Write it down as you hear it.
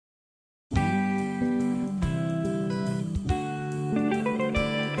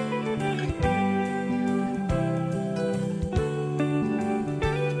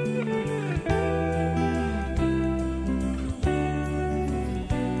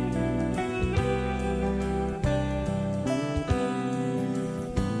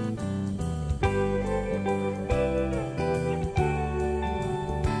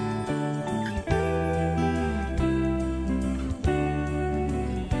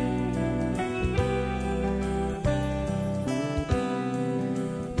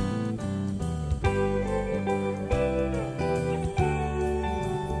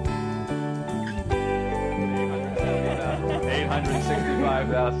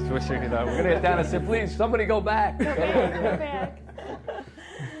without swishing it up. We're going to get down and say, please, somebody go back. Go back.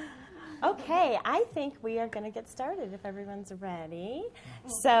 Okay, I think we are going to get started if everyone's ready.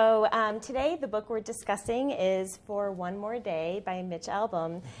 So today the book we're discussing is For One More Day by Mitch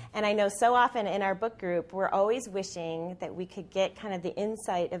Albom. And I know so often in our book group we're always wishing that we could get kind of the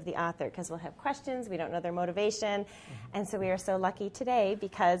insight of the author because we'll have questions, we don't know their motivation. And so we are so lucky today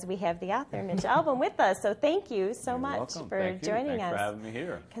because we have the author, Mitch Albom, with us. So thank you so much for joining us. Thanks for having me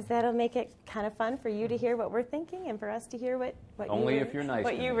here. Because that'll make it kind of fun for you to hear what we're thinking and for us to hear what Only if you're nice.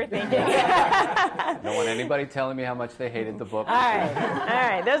 What you were thinking. Don't want anybody telling me how much they hated the book. All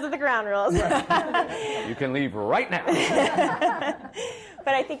right. Those are the ground rules. You can leave right now.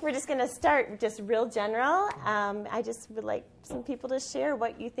 But I think we're just going to start just real general. I just would like some people to share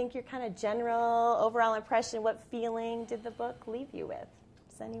what you think your kind of general overall impression, what feeling did the book leave you with?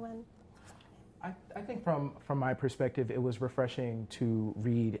 Does anyone? I think from my perspective, it was refreshing to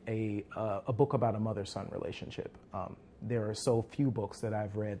read a book about a mother-son relationship. There are so few books that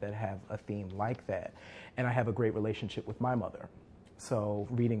I've read that have a theme like that, and I have a great relationship with my mother. So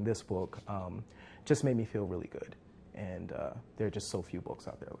reading this book just made me feel really good, and there are just so few books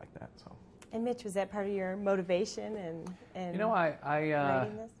out there like that. So. And Mitch, was that part of your motivation in you know,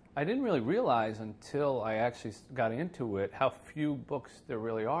 writing this? I didn't really realize until I actually got into it how few books there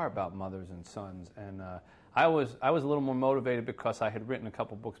really are about mothers and sons. And I was a little more motivated because I had written a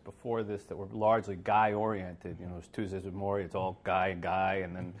couple books before this that were largely guy-oriented. You know, it was Tuesdays with Morrie, it's all guy and guy,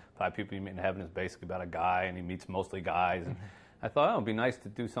 and then Five People You Meet in Heaven is basically about a guy, and he meets mostly guys. And I thought, oh, it would be nice to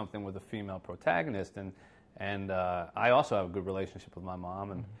do something with a female protagonist. And I also have a good relationship with my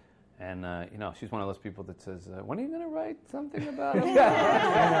mom, and you know, she's one of those people that says, when are you going to write something about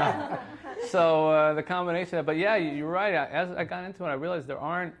it? So the combination of, but yeah, you're right. As I got into it, I realized there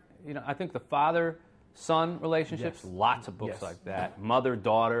aren't, you know, I think the father-son relationships, lots of books like that.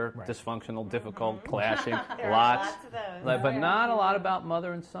 Mother-daughter, dysfunctional, difficult, clashing, lots of those. But not a lot about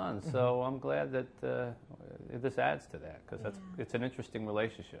mother and son. So I'm glad that this adds to that, because it's an interesting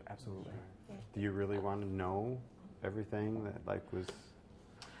relationship. Absolutely. Do you really want to know everything that was...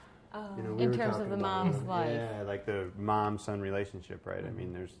 You know, in terms of the mom's life. Yeah, like the mom-son relationship, right? I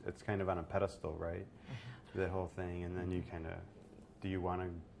mean, it's kind of on a pedestal, right? That whole thing, and then you kind of, do you want to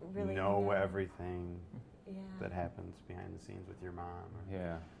really know everything that happens behind the scenes with your mom?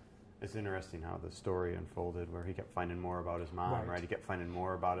 Yeah. It's interesting how the story unfolded, where he kept finding more about his mom, right? He kept finding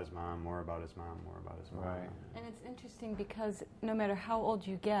more about his mom, more about his mom, more about his mom. Right. And it's interesting because no matter how old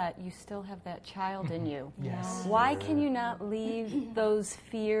you get, you still have that child in you. Yes. Why can you not leave those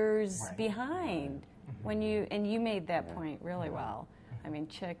fears behind? When you made that point really well. I mean,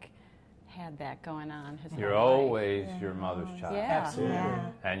 Chick had that going on his You're whole always life. your mother's child. Yeah. Absolutely.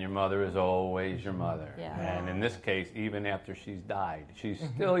 Yeah. And your mother is always your mother. Yeah. And in this case, even after she's died, she's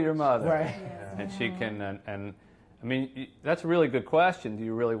still your mother. Right. And she can, and I mean, that's a really good question. Do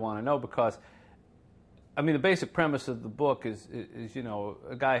you really want to know? Because, I mean, the basic premise of the book is you know,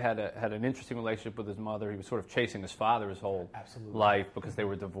 a guy had an interesting relationship with his mother. He was sort of chasing his father his whole life because they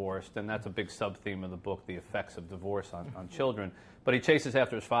were divorced. And that's a big sub-theme of the book, the effects of divorce on children. But he chases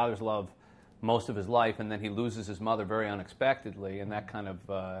after his father's love most of his life, and then he loses his mother very unexpectedly, and that kind of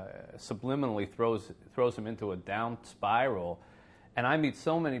subliminally throws him into a down spiral. And I meet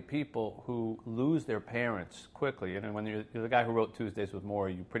so many people who lose their parents quickly. And when you're the guy who wrote Tuesdays with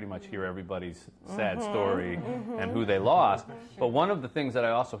Morrie, you pretty much hear everybody's sad story and who they lost. But one of the things that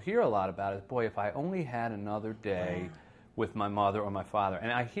I also hear a lot about is, boy, if I only had another day with my mother or my father.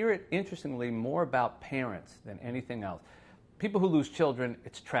 And I hear it, interestingly, more about parents than anything else. People who lose children,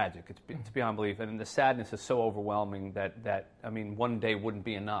 it's tragic. It's beyond belief. And the sadness is so overwhelming that I mean, one day wouldn't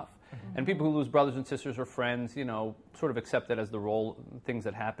be enough. And people who lose brothers and sisters or friends, you know, sort of accept that as the role, things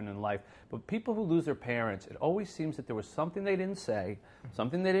that happen in life. But people who lose their parents, it always seems that there was something they didn't say,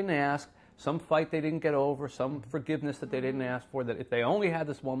 something they didn't ask, some fight they didn't get over, some forgiveness that they didn't ask for, that if they only had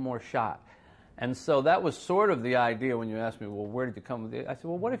this one more shot. And so that was sort of the idea when you asked me, well, where did you come with it? I said,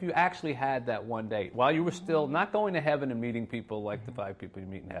 well, what if you actually had that one day, while you were still not going to heaven and meeting people like the 5 people you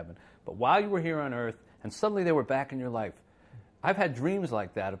meet in heaven, but while you were here on earth, and suddenly they were back in your life. I've had dreams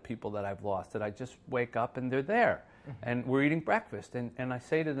like that of people that I've lost, that I just wake up and they're there. And we're eating breakfast, and I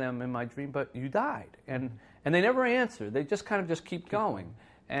say to them in my dream, but you died. And they never answer. They just kind of just keep going.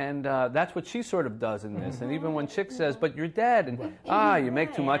 And that's what she sort of does in this. And even when Chick says, but you're dead, and you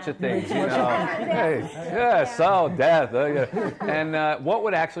make too much of things, you know. Hey, yeah, so death. And what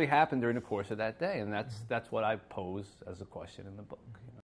would actually happen during the course of that day? And that's what I pose as a question in the book.